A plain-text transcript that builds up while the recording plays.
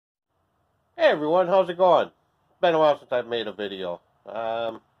Hey everyone, how's it going? Been a while since I've made a video.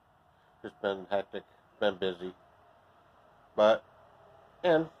 Just been hectic, been busy.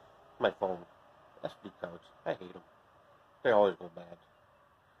 And my phone, SD cards, I hate them. They always go bad.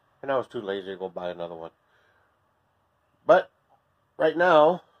 And I was too lazy to go buy another one. But, right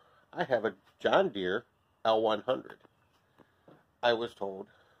now, I have a John Deere L100. I was told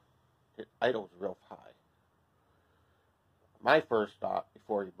it idles real high. My first thought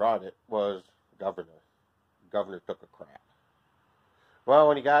before he brought it was Governor. Governor took a crap. Well,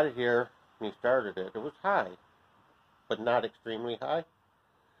 when he got it here and he started it, it was high, but not extremely high.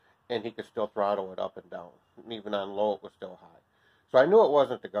 And he could still throttle it up and down. And even on low, it was still high. So I knew it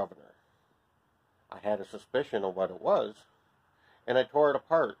wasn't the Governor. I had a suspicion of what it was, and I tore it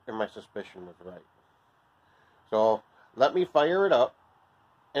apart, and my suspicion was right. So let me fire it up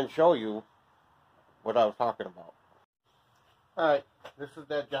and show you what I was talking about. Alright, this is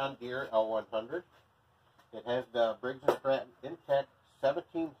that John Deere L100. It has the Briggs & Stratton Intech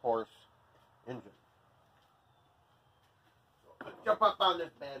 17-horse engine. So let's jump up on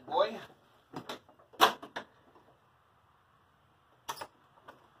this bad boy.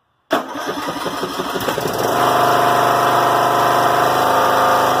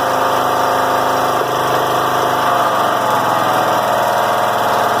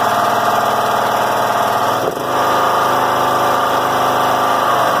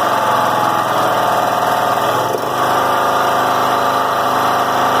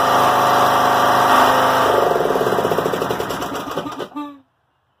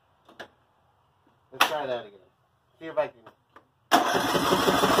 Let's try that again. See if I can.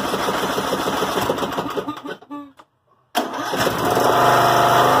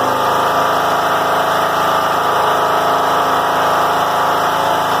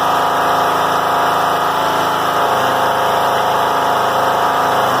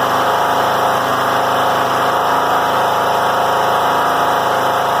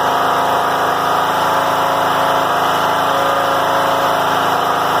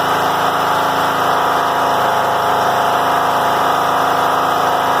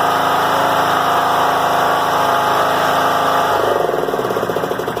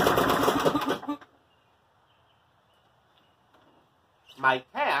 My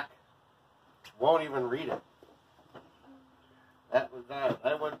tack won't even read it. That was that.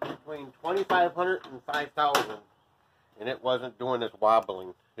 I went between 2,500 and 5,000, and it wasn't doing this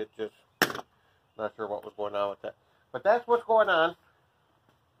wobbling. It just, not sure what was going on with that. But that's what's going on.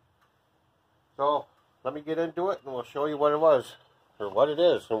 So let me get into it, and we'll show you what it was, or what it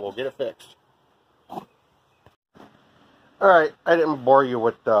is, and we'll get it fixed. All right, I didn't bore you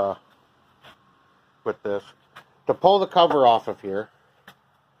with this. To pull the cover off of here,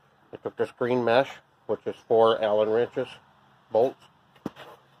 I took the screen mesh, which is 4 Allen wrenches, bolts.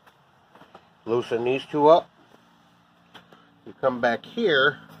 Loosen these two up. You come back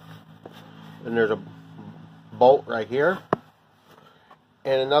here, and there's a bolt right here,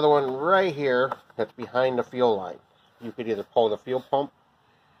 and another one right here that's behind the fuel line. You could either pull the fuel pump,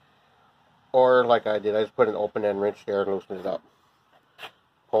 or like I did, I just put an open end wrench there and loosen it up.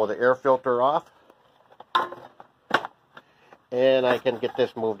 Pull the air filter off. And I can get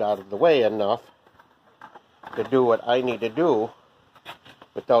this moved out of the way enough to do what I need to do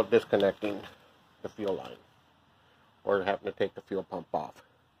without disconnecting the fuel line or having to take the fuel pump off.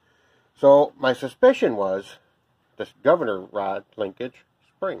 So my suspicion was this governor rod linkage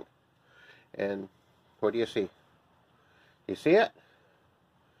spring. And what do you see? You see it?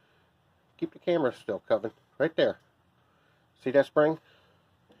 Keep the camera still, Kevin. Right there. See that spring?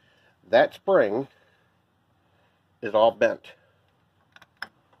 That spring is all bent.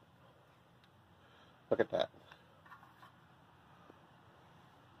 Look at that.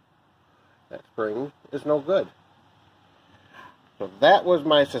 That spring is no good. So that was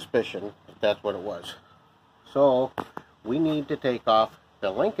my suspicion that that's what it was. So we need to take off the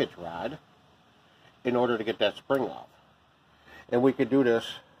linkage rod in order to get that spring off. And we could do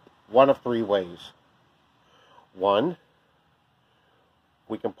this one of 3 ways. One,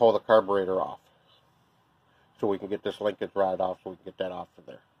 we can pull the carburetor off, so we can get this linkage rod off, so we can get that off of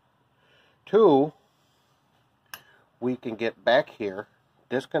there. 2, we can get back here,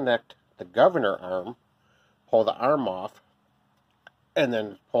 disconnect the governor arm, pull the arm off, and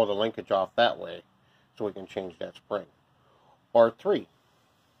then pull the linkage off that way, so we can change that spring. Or 3,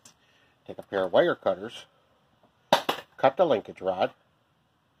 take a pair of wire cutters, cut the linkage rod,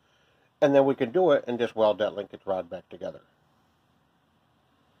 and then we can do it and just weld that linkage rod back together.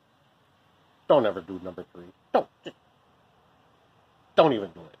 Don't ever do number 3. Don't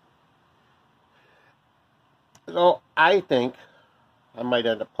even do it. So I think I might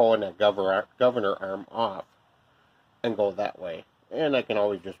end up pulling that governor arm off and go that way. And I can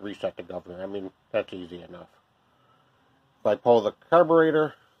always just reset the governor. I mean, that's easy enough. If I pull the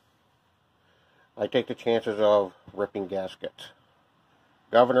carburetor, I take the chances of ripping gaskets.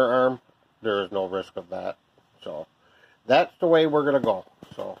 Governor arm, there is no risk of that. So, that's the way we're going to go.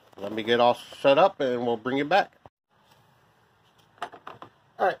 So, let me get all set up and we'll bring you back.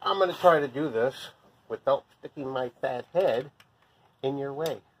 Alright, I'm going to try to do this without sticking my fat head in your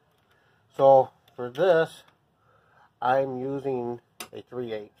way. So, for this, I'm using a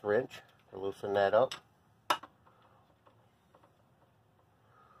 3/8 wrench to loosen that up.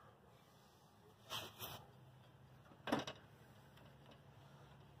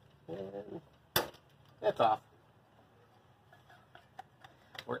 And that's off.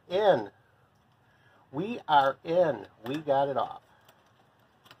 We're in. We are in. We got it off.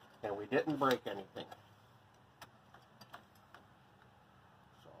 And we didn't break anything.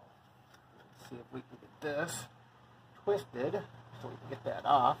 So, let's see if we can get this twisted so we can get that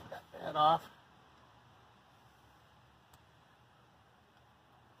off. Got that off.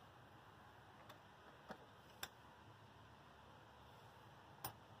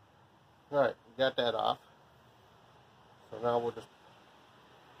 Alright, we got that off. So now we'll just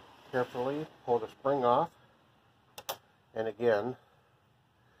carefully pull the spring off. And again,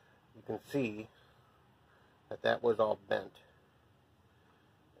 you can see that that was all bent.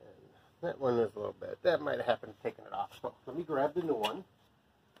 And that one is a little bit. That might have happened taking it off. So let me grab the new one.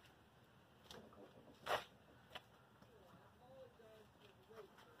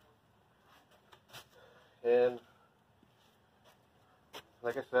 And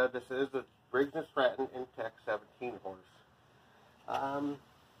like I said, this is the Briggs & Stratton Intech 17 horse.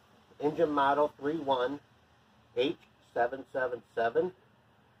 Engine model 31H777,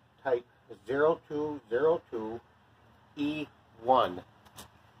 type 0202E1.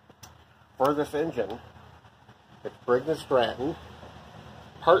 For this engine, it's Briggs & Stratton,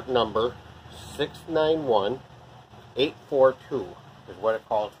 part number 691842 is what it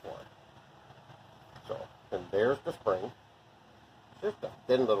calls for. So, and there's the spring. Just a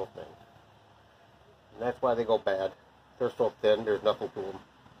thin little thing. And that's why they go bad. They're so thin, there's nothing to them.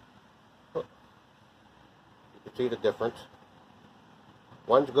 You can see the difference.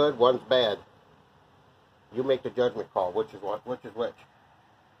 One's good, one's bad. You make the judgment call. Which is what? Which is which?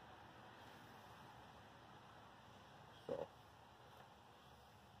 So,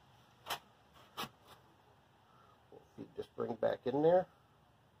 we'll feed the spring back in there.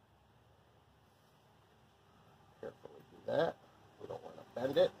 Carefully do that. We don't want to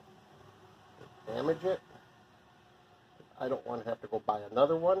bend it, damage it. I don't want to have to go buy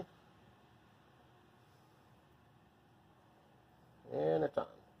another one. And it's on.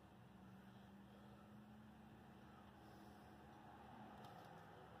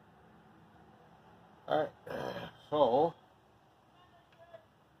 Alright, so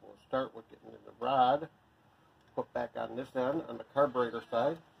we'll start with getting the rod put back on this end on the carburetor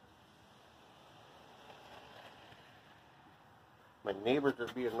side. My neighbors are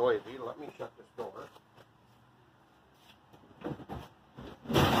being noisy. Let me shut this door.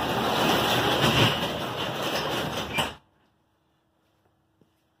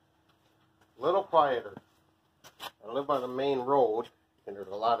 A little quieter. I live on a main road, and there's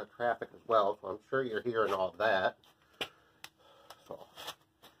a lot of traffic as well, so I'm sure you're hearing all that. So,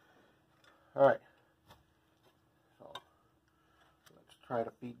 alright. So, let's try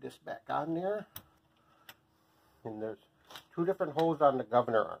to feed this back on there. And there's two different holes on the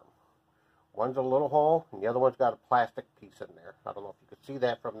governor arm. One's a little hole, and the other one's got a plastic piece in there. I don't know if you could see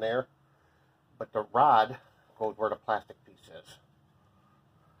that from there, but the rod goes where the plastic piece is.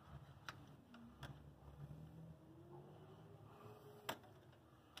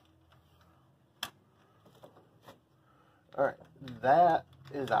 Alright, that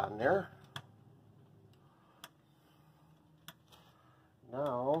is on there.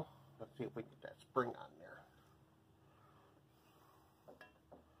 Now, let's see if we can get that spring on there.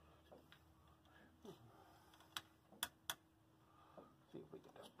 See if we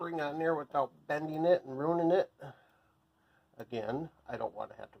get the spring on there without bending it and ruining it. Again, I don't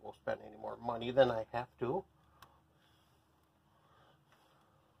want to have to go spend any more money than I have to.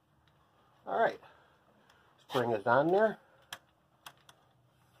 Alright, spring is on there.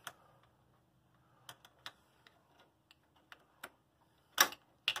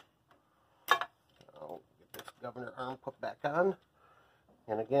 Governor arm put back on.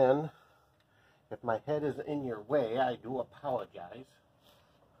 And again, if my head is in your way, I do apologize.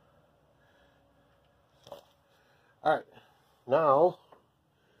 So, alright, now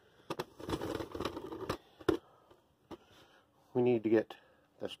we need to get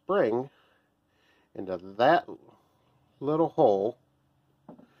the spring into that little hole.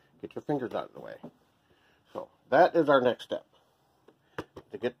 Get your fingers out of the way. So that is our next step,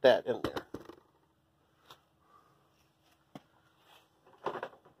 to get that in there.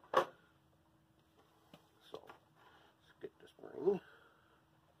 So let's get the spring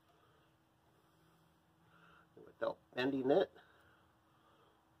without bending it.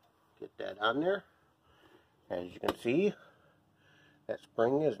 Get that on there. As you can see, that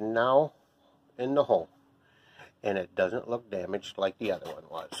spring is now in the hole, and it doesn't look damaged like the other one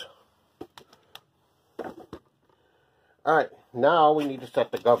was. Alright, now we need to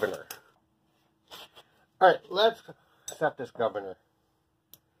set the governor. Alright, let's set this governor.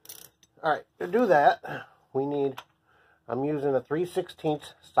 Alright, to do that, I'm using a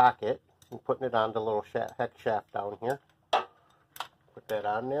 3/16 socket and putting it on the little hex shaft down here. Put that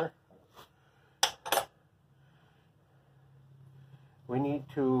on there. We need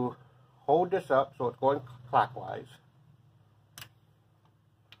to hold this up so it's going clockwise.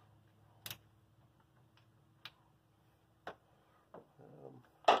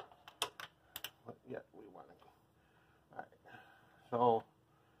 Yeah, we want it. All right. So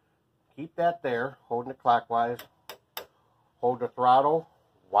keep that there, holding it clockwise. Hold the throttle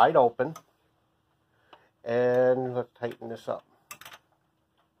wide open, and let's tighten this up.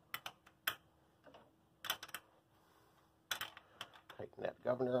 Tighten that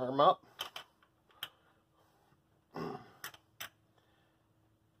governor arm up.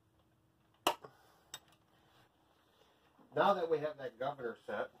 Now that we have that governor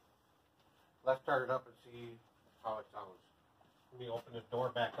set, let's start it up and see how it sounds. Let me open this door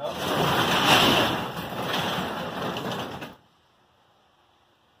back up.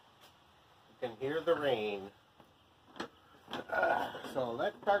 You can hear the rain. So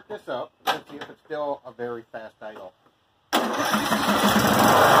let's start this up and see if it's still a very fast idle.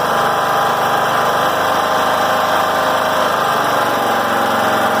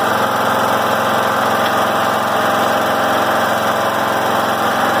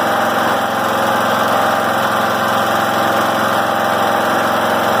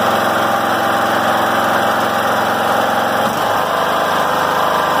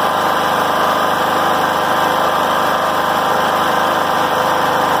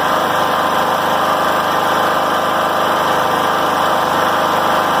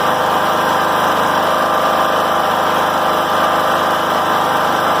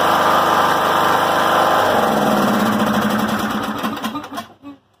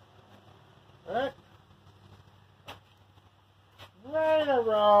 Right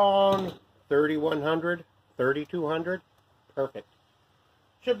around 3,100, 3,200, perfect.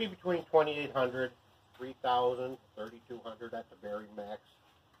 Should be between 2,800, 3,000, 3,200 at the very max.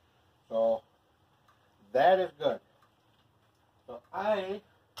 So that is good. So I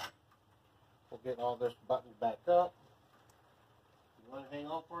will get all this buttoned back up. You want to hang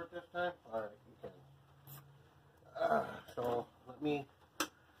on for it this time? All right, you can. So let me.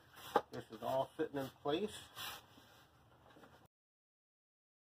 This is all sitting in place.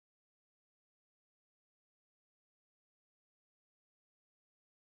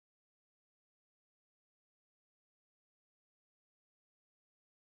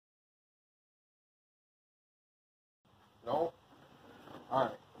 No?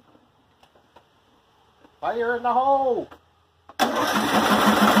 Alright. Fire in the hole!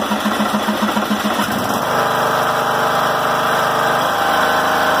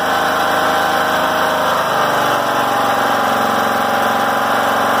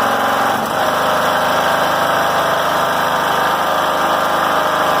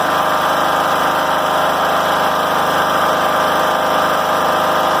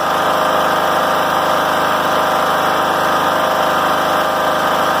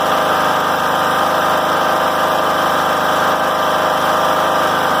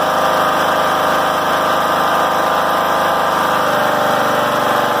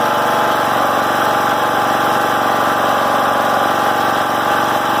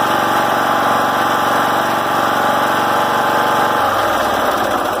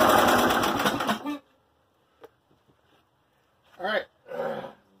 Alright,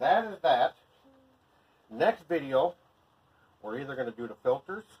 that is that. Next video, we're either going to do the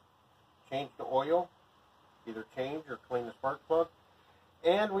filters, change the oil, either change or clean the spark plug,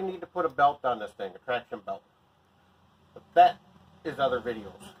 and we need to put a belt on this thing, a traction belt. But that is other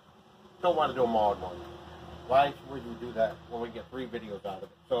videos. Don't want to do them all in one. Why would we do that when we get 3 videos out of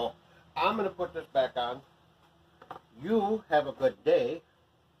it? So, I'm going to put this back on. You have a good day,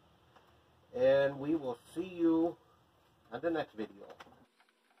 and we will see you on the next video.